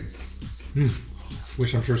meditate.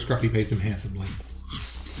 Which I'm sure Scruffy pays him handsomely.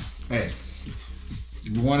 Hey, if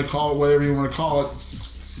you want to call it whatever you want to call it,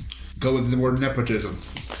 go with the word nepotism.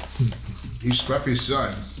 He's Scruffy's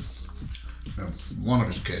son. No, one of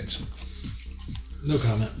his kids. No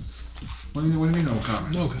comment. What do you mean no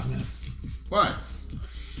comment? No comment. Why?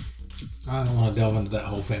 I don't want to delve into that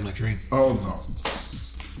whole family tree. Oh, no.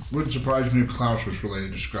 Wouldn't surprise me if Klaus was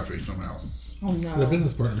related to Scruffy somehow. Oh no. They're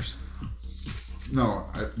business partners. No,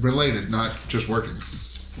 related, not just working.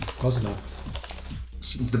 Close enough.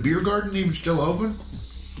 Is the beer garden even still open?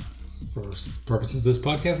 For purposes of this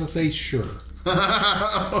podcast, let's say sure.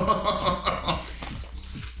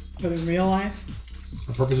 But in real life?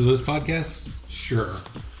 For purposes of this podcast, sure.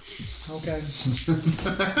 Okay.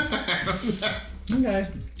 Okay.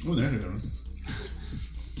 Oh, there they are.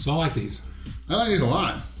 So I like these. I like these a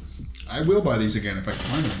lot. I will buy these again if I can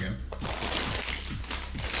find them again.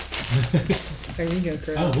 There you go,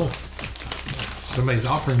 Chris. Oh, look. Somebody's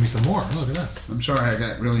offering me some more. Look at that. I'm sorry I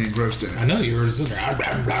got really engrossed in it. I know you were sitting there.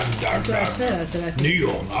 That's what I said. I said I think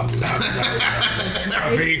Neil.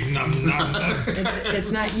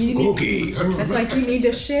 it's not you. Cookie. It's like you need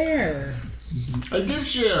to share. I did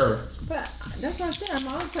share. But that's what I said.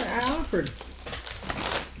 I offered.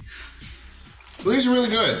 Well, these are really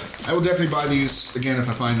good. I will definitely buy these again if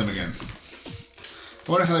I find them again.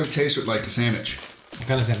 I wonder how they would taste with like the sandwich. What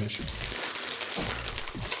kind of sandwich?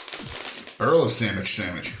 Earl of Sandwich.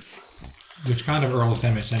 Which kind of Earl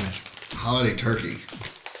sandwich? Holiday turkey.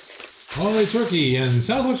 Holiday turkey and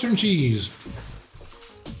southwestern cheese.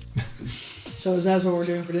 So is that what we're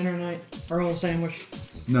doing for dinner tonight? Earl sandwich.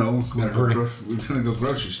 No, we're hurry. gonna go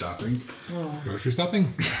grocery shopping. Grocery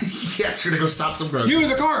stopping? Yes, we're gonna go stop some groceries. You in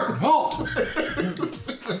the cart! Halt!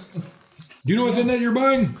 You know what's in that you're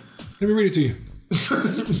buying? Let me read it to you.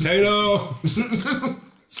 Potato.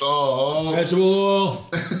 So Vegetable oil.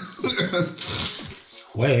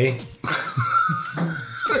 Whey.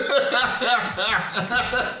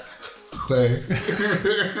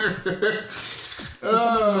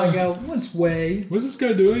 I go, what's whey? What's this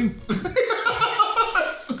guy doing?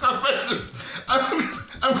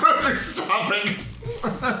 I'm grocery shopping.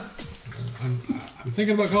 I'm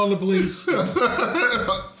thinking about calling the police.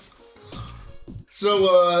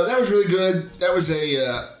 So that was really good. That was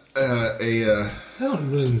a I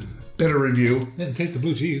don't really better review. didn't taste the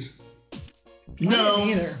blue cheese. No,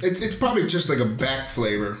 didn't either. it's probably just like a back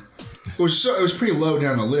flavor. It was pretty low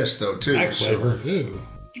down the list though too. Back so- flavor. Ew.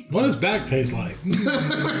 What does back taste like? that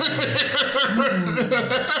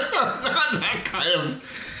kind of.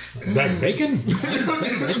 Back bacon?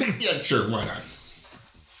 Yeah, sure, why not?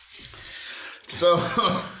 So,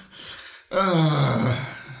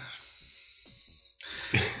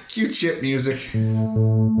 cute chip music.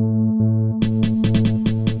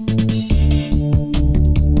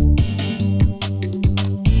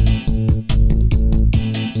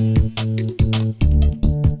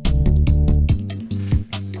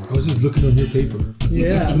 I was just looking on your paper.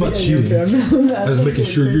 Yeah. I'm not cheating. I was making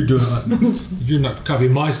sure you're doing it. You're not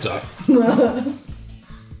copying my stuff.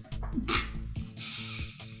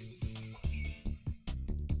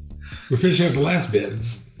 We're finishing up the last bit.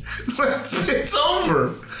 It's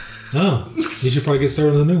over. Oh, you should probably get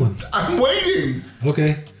started on the new one. I'm waiting.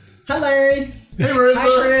 Okay. Hi, Larry. Hey, Marissa.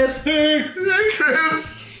 Hi, Chris. Hey, Hey,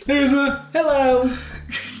 Chris. there's a. Hello.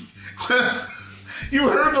 You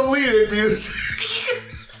heard the lead-in music.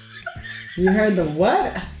 You heard the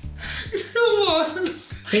what? Come on.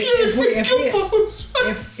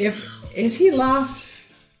 If is he lost?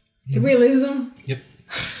 Did we lose him? Yep.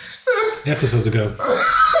 Episodes ago.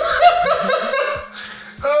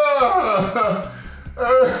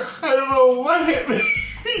 I don't know what hit me.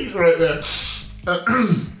 He's right there.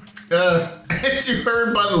 As you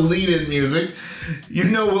heard by the lead-in music, you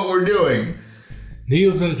know what we're doing.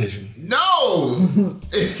 Neil's meditation. No!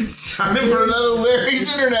 It's time for another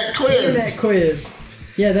Larry's Internet Quiz. That quiz.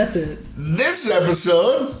 Yeah, that's it. This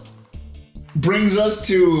episode brings us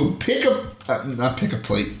to not pick a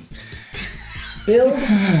plate. Bill.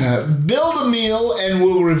 Build a meal and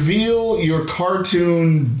we'll reveal your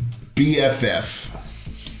cartoon BFF.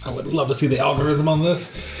 I would love to see the algorithm on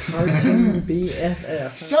this. Cartoon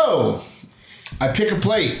BFF. So, I pick a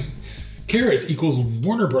plate. Carrots equals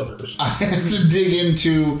Warner Brothers. I have to dig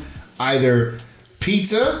into either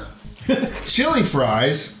pizza, chili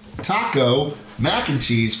fries, taco, mac and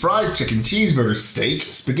cheese, fried chicken, cheeseburger, steak,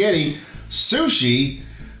 spaghetti, sushi,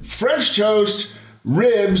 French toast,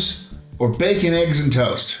 ribs, or bacon, eggs, and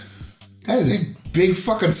toast. That is a big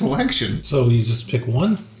fucking selection. So you just pick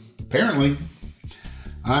one? Apparently.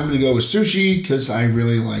 I'm going to go with sushi because I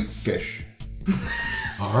really like fish.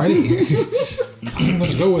 Alrighty. I'm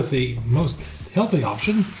going to go with the most healthy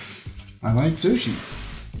option. I like sushi.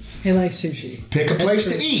 He likes sushi. Pick a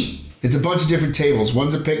place to eat. It's a bunch of different tables.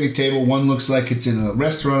 One's a picnic table. One looks like it's in a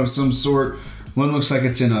restaurant of some sort. One looks like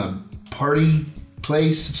it's in a party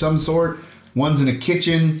place of some sort. One's in a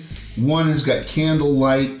kitchen. One has got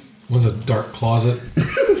candlelight. One's a dark closet.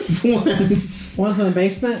 One's in the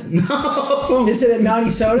basement? no. Is it a naughty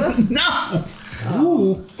soda? No.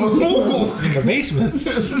 Ooh. Ooh. In the basement.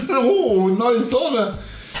 Ooh, nice soda.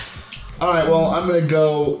 All right. Well, I'm gonna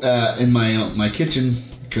go in my kitchen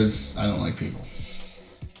because I don't like people.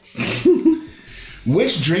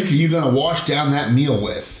 Which drink are you gonna wash down that meal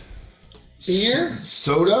with? Beer?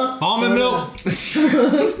 Soda? Almond milk.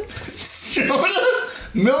 Soda?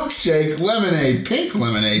 Milkshake, lemonade, pink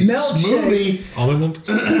lemonade, Milkshake. smoothie, Almond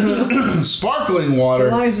milk. sparkling As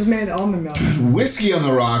water, long as it's made of almond milk. whiskey on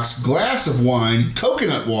the rocks, glass of wine,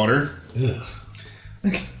 coconut water, Ugh.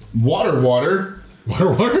 water. Water.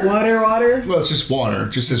 Water? Well, it's just water.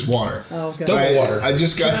 It just says water. Oh, okay. Double water. I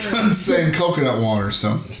just got done saying coconut water,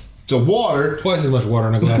 so water, Twice as much water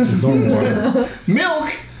in a glass as normal water. milk,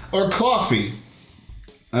 or coffee.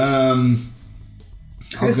 I'll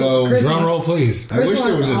go. Chris Drum wants- roll, please. I wish there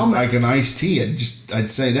wants was almond. like an iced tea. I'd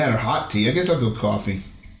say that, or hot tea. I guess I'll go coffee.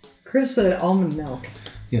 Chris said almond milk.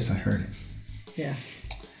 Yes, I heard it. Yeah.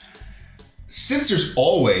 Since there's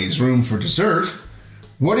always room for dessert,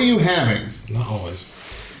 what are you having? Not always.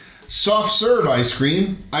 Soft serve ice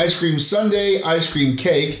cream sundae, ice cream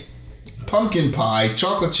cake, pumpkin pie,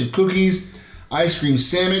 chocolate chip cookies, ice cream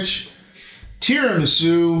sandwich,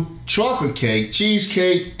 tiramisu, chocolate cake,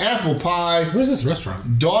 cheesecake, apple pie, Where's this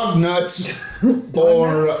restaurant? dog nuts,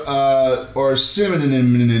 or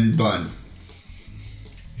cinnamon bun.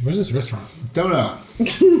 Where's this restaurant? Don't know.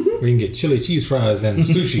 Where you can get chili cheese fries and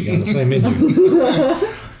sushi on the same menu.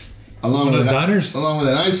 Along One of with the diners? Along with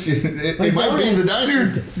an ice cream. It might be the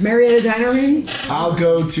diner. Marietta Diner maybe? I'll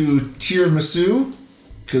go to tiramisu,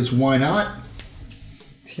 because why not?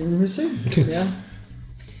 Tiramisu? Yeah.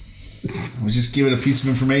 I was just given a piece of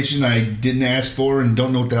information I didn't ask for and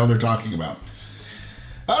don't know what the hell they're talking about.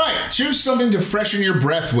 All right, choose something to freshen your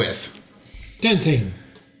breath with. Dentine.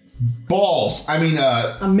 Balls.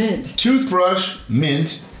 A mint. Toothbrush,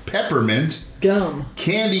 mint, peppermint, Gum.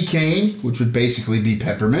 candy cane, which would basically be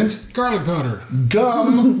peppermint, Garlic powder.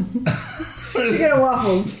 gum, Chicken and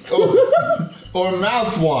waffles. or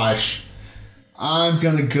mouthwash. I'm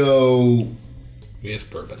gonna go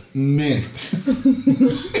With bourbon. mint.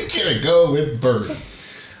 Gonna go with bourbon.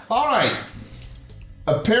 All right.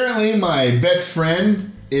 Apparently, my best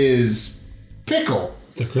friend is Pickle.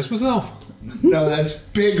 The Christmas elf. No, that's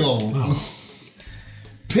Piggle. Oh.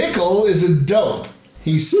 Pickle is a dope.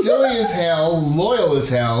 He's silly as hell, loyal as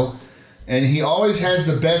hell, and he always has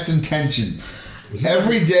the best intentions.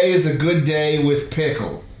 Every day is a good day with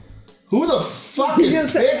Pickle. Who the fuck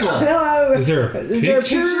is I Pickle? don't know. Is there a there a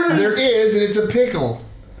picture? picture? There is, and it's a pickle.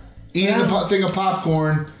 Eating Yeah. a thing of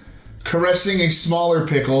popcorn, caressing a smaller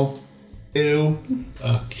pickle. Ew.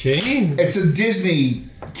 Okay. It's a Disney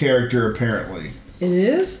character, apparently. It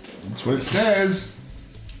is? That's what it says.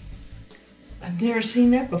 I've never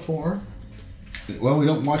seen that before. Well, we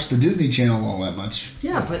don't watch the Disney Channel all that much.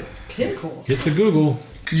 Yeah, but Pickle. Get to Google.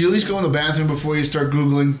 Could you at least go in the bathroom before you start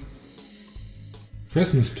Googling?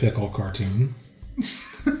 Christmas pickle cartoon.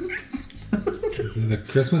 Is it a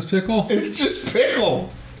Christmas pickle? It's just pickle.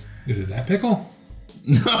 Is it that pickle?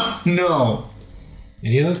 No.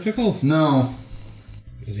 Any of those pickles? No.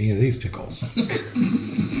 Is it any of these pickles?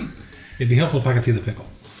 It'd be helpful if I could see the pickle.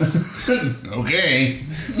 Okay.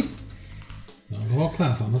 Don't go all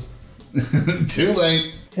class on us. Too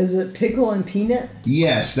late. Is it pickle and peanut?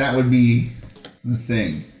 Yes, that would be the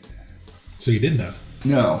thing. So you did know.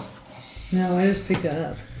 No. No, I just picked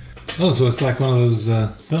that up. Oh, so it's like one of those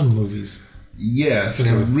thumb movies. Yes, it's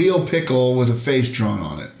a real pickle with a face drawn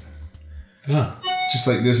on it. Ah, Just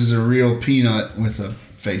like this is a real peanut with a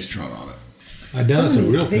face drawn on it. I doubt it's a Some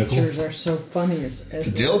of these real pictures pickle. are so funny. It's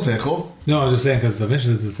a dill pickle. No, I was just saying because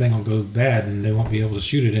eventually the thing will go bad and they won't be able to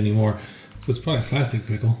shoot it anymore. So it's probably a plastic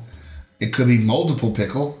pickle. It could be multiple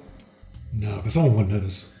pickle. No, but someone would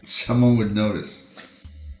notice. Someone would notice.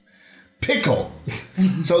 Pickle.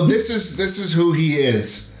 So this is who he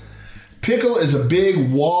is. Pickle is a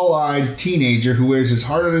big, wall-eyed teenager who wears his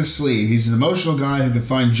heart on his sleeve. He's an emotional guy who can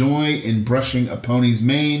find joy in brushing a pony's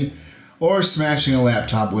mane or smashing a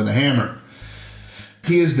laptop with a hammer.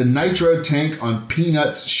 He is the nitro tank on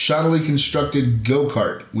Peanut's shoddily constructed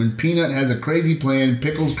go-kart. When Peanut has a crazy plan,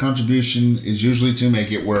 Pickle's contribution is usually to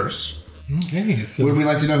make it worse. Okay, so Would we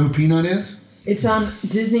like to know who Peanut is? It's on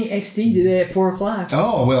Disney XD today at 4 o'clock.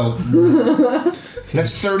 Oh, well,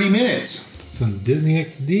 that's 30 minutes. So Disney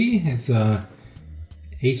XD, it's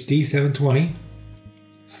HD 720.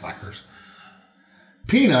 Slackers.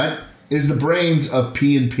 Peanut is the brains of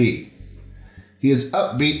P&P. He is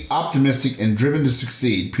upbeat, optimistic, and driven to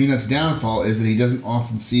succeed. Peanut's downfall is that he doesn't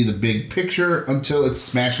often see the big picture until it's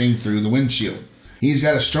smashing through the windshield. He's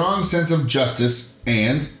got a strong sense of justice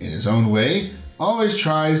and, in his own way, always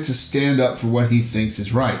tries to stand up for what he thinks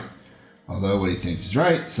is right. Although what he thinks is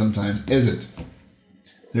right sometimes isn't.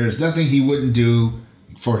 There is nothing he wouldn't do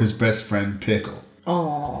for his best friend, Pickle.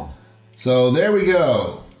 Aww. So there we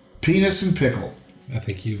go. Penis and Pickle. I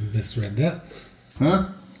think you misread that. Huh?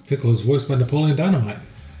 Pickle is voiced by Napoleon Dynamite.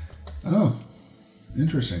 Oh.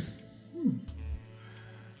 Interesting.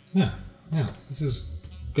 Yeah. This is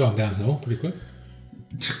going downhill pretty quick.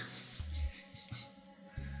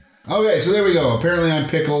 Okay, so there we go. Apparently I'm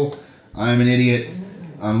Pickle. I'm an idiot.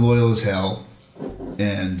 I'm loyal as hell.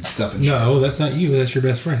 And stuff and shit. No, that's not you. That's your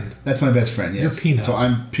best friend. That's my best friend, yes. You're Peanut. So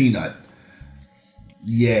I'm Peanut.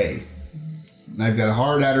 Yay. And I've got a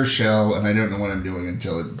hard outer shell, and I don't know what I'm doing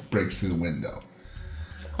until it breaks through the window.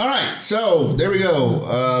 All right, so there we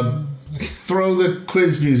go. Throw the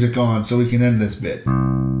quiz music on so we can end this bit.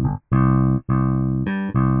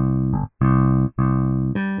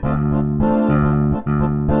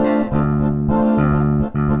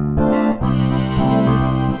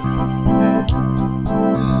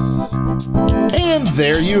 And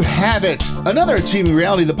there you have it. Another Achieving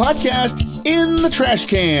Reality, the podcast, in the trash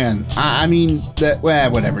can.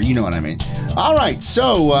 Whatever. You know what I mean. All right.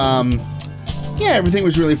 So, everything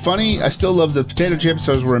was really funny. I still love the potato chips.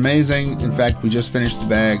 Those were amazing. In fact, we just finished the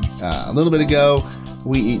bag a little bit ago.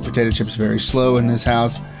 We eat potato chips very slow in this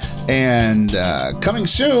house. And coming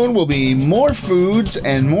soon will be more foods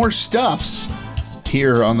and more stuffs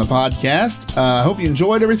here on the podcast. I hope you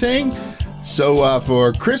enjoyed everything. So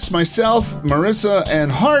for Chris, myself, Marissa,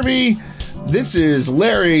 and Harvey, this is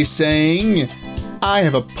Larry saying, I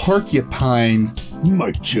have a porcupine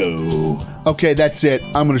macho. Okay, that's it.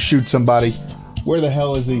 I'm going to shoot somebody. Where the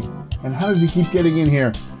hell is he? And how does he keep getting in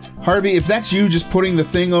here? Harvey, if that's you just putting the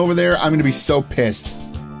thing over there, I'm going to be so pissed.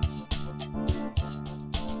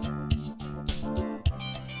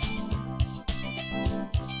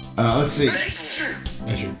 Let's see.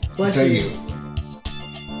 That's you. Bless Thank you. you.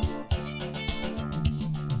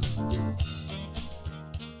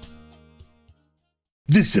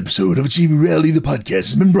 This episode of Achieving Reality, the podcast,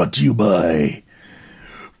 has been brought to you by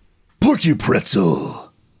Porky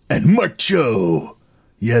Pretzel and Mark Cho.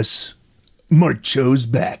 Yes, Mark Cho's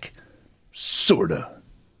back. Sorta.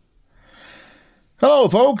 Hello,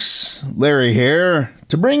 folks. Larry here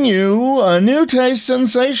to bring you a new taste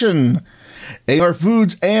sensation. AR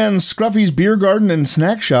Foods and Scruffy's Beer Garden and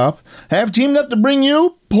Snack Shop have teamed up to bring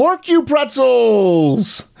you Porky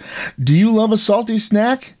Pretzels. Do you love a salty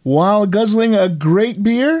snack while guzzling a great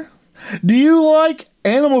beer? Do you like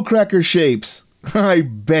animal cracker shapes? I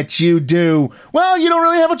bet you do. Well, you don't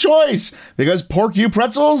really have a choice because Porky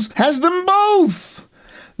Pretzels has them both.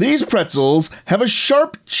 These pretzels have a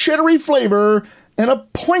sharp, cheddary flavor and a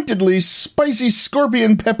pointedly spicy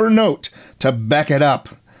scorpion pepper note to back it up.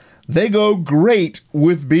 They go great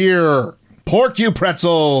with beer. Porky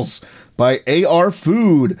Pretzels by AR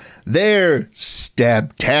Food. They're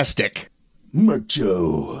stabtastic.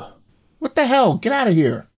 Macho. What the hell? Get out of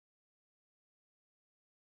here.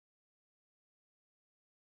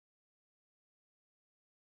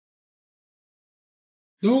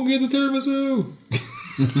 Don't get the tiramisu.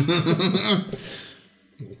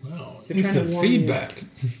 Wow. They're trying to Instant warn you. feedback.